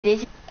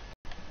This.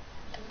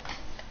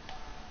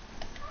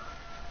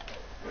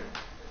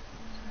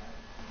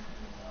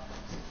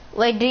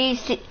 Wait, do you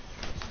see?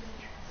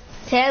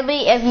 Tell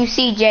me if you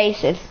see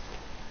Jason.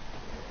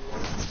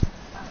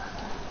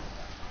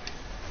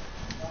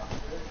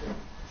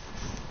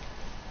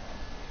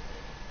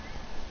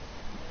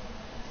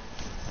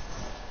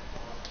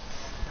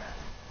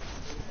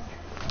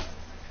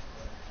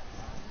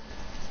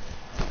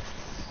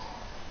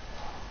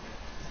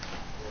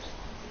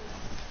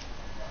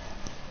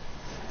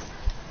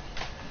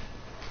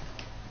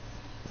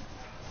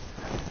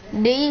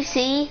 Do you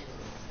see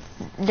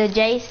the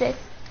Jason?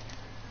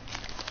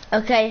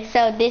 Okay,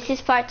 so this is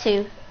part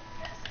 2,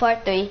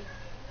 part 3,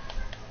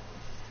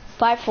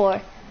 part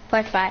 4,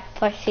 part 5,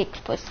 part 6,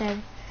 part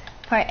 7,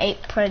 part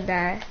 8, part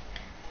 9.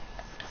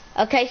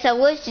 Okay,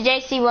 so which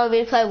Jason you want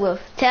me to play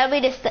with? Tell me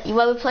this. You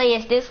want me to play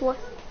as this one?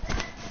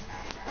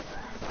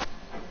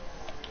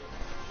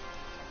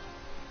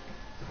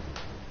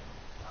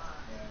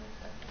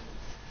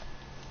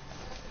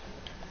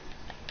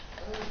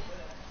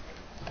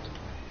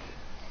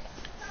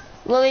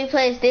 You want me to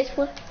play as this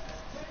one?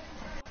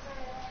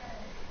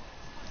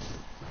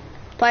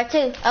 Part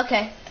 2,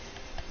 okay.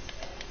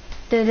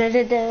 Dun, dun,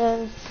 dun,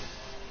 dun.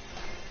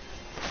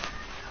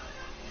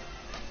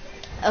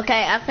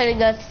 Okay, I'm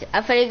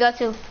finna go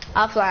to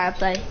offline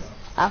play.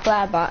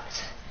 Offline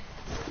box.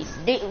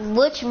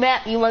 Which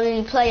map you want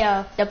me to play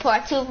on? The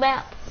part 2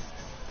 map?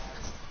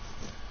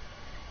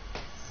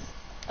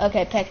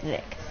 Okay,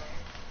 picnic.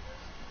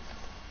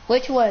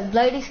 Which one?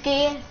 Bloody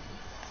skin?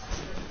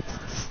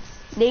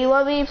 Do you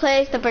want me to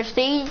play as the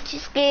prestige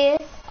skin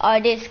or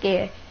this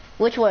skin?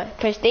 Which one?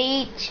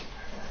 Prestige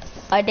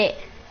or this?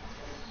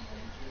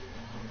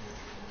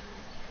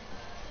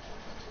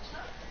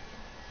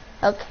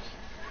 Okay.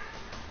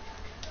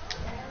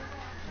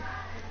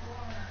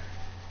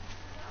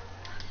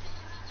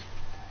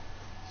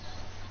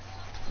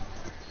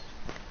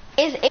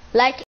 Is it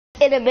like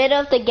in the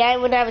middle of the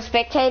game when I was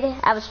spectating?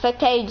 I was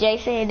spectating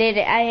Jason and then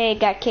I had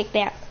got kicked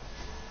out.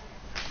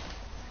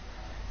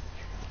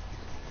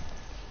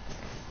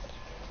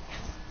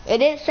 It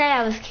didn't say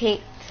I was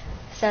kicked,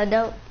 so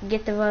don't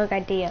get the wrong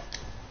idea.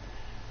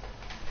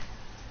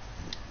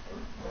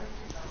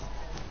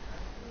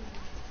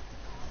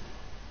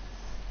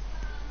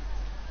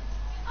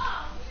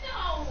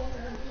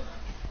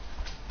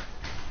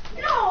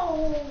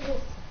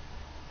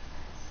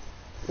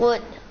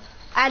 What?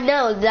 I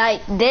know,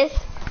 like this,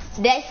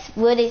 that's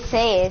what it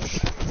says.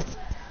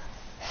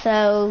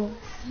 So,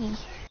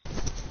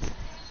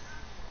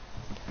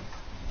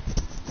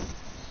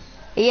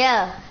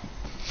 yeah.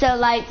 So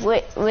like,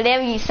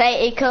 whenever you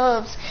say it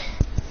comes,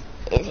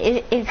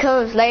 it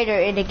comes later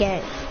in the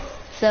game.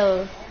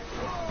 So,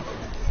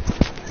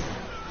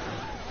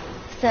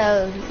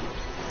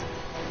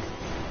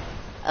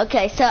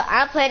 okay. So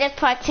I'm playing this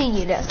part 2,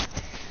 you know.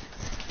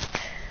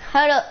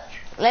 Hold up.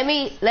 Let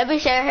me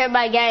show her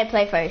my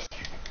gameplay first.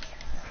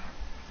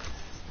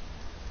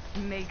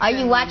 Are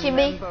you watching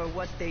me?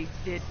 What they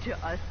did to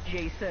us,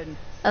 Jason.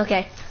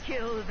 Okay.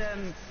 Kill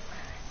them.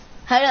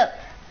 Hold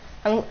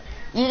up.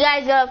 You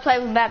guys gonna play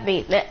without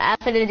me. I'm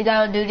finna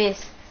go do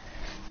this.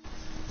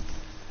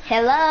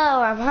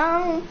 Hello, I'm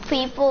home,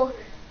 people.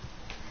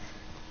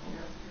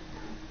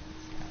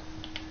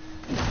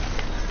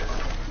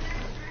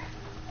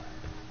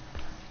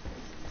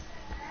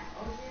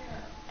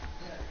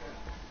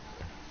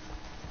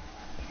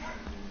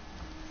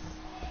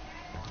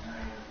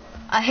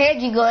 I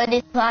heard you go in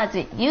this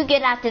closet. You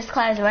get out this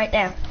closet right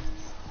now.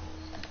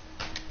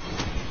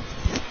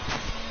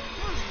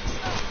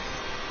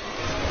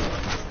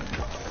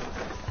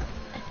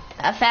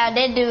 I found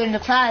that dude in the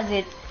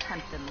closet.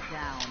 Hunt them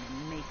down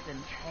and make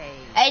them pay.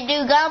 Hey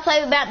dude, go and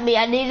play without me.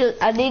 I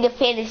need to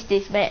finish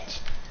this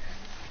match.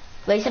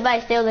 Wait,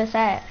 somebody's still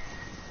inside.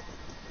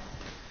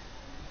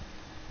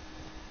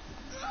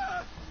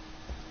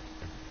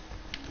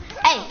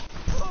 Hey!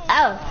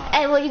 Oh,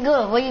 hey, where you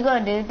going? Where you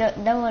going, dude?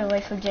 Don't run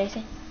away from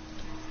Jason.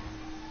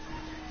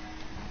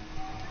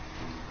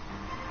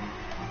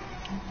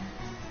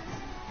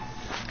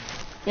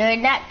 You're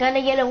not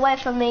gonna get away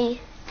from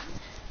me.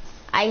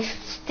 I'm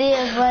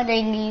still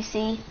running, you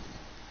see.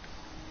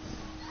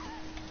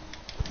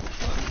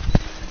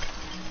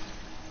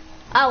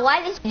 Oh,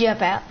 why did you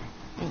jump out?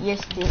 You're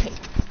stupid.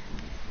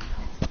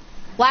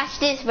 Watch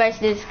this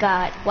versus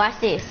God. Watch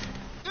this.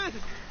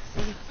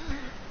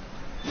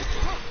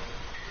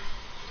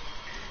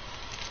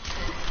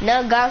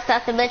 No, God,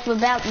 stop to mess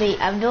about me.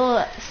 I'm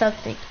doing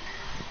something.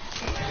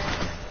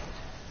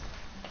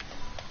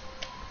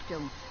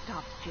 Don't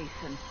stop,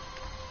 Jason.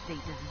 They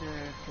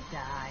deserve to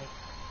die.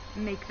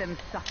 Make them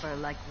suffer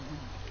like we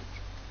did.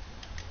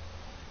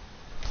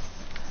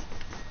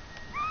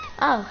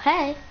 Oh,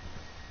 hey.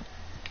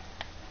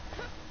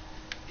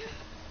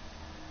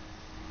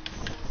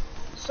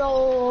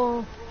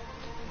 So,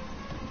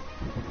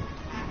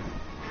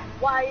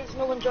 why is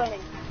no one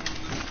joining?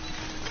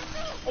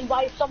 And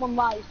why is someone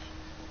live?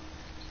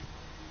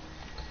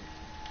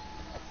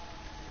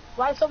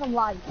 Why is someone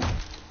live?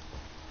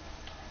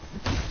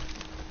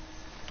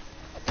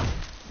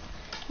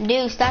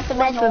 Dude, start the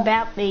match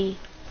without me.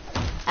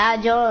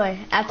 I'll join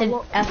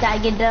after I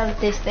get done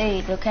with this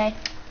stage, okay?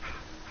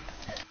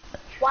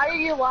 Why are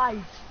you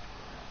live?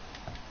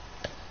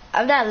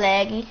 I'm not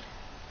laggy.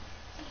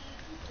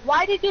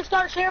 Why did you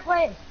start share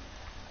play?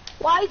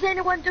 Why is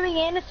anyone doing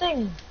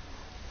anything?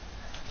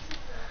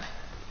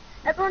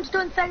 Everyone's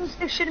doing things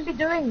they shouldn't be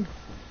doing.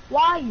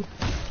 Why?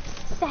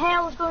 What the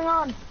hell is going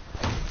on?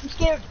 I'm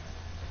scared.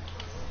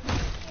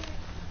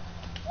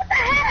 What the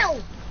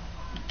hell?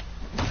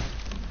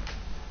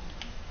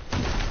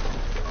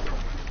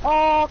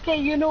 Oh, okay,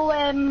 you know,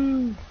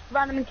 random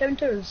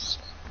encounters.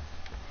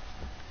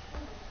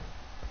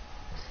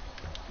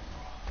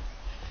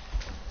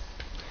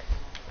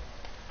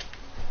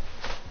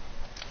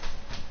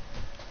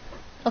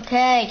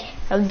 Okay,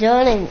 I'm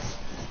joining.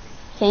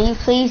 Can you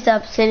please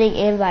stop sending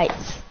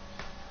invites?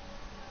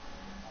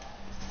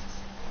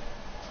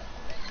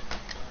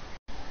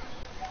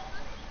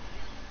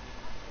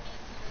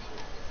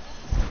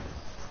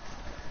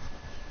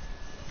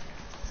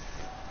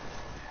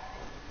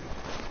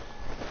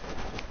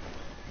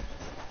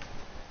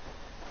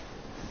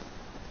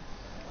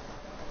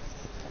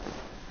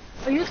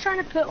 Are you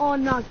trying to put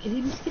on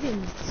green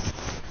screen?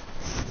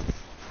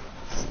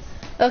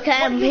 Okay,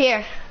 I'm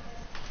here.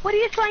 What are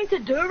you trying to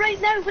do right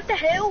now? What the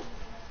hell?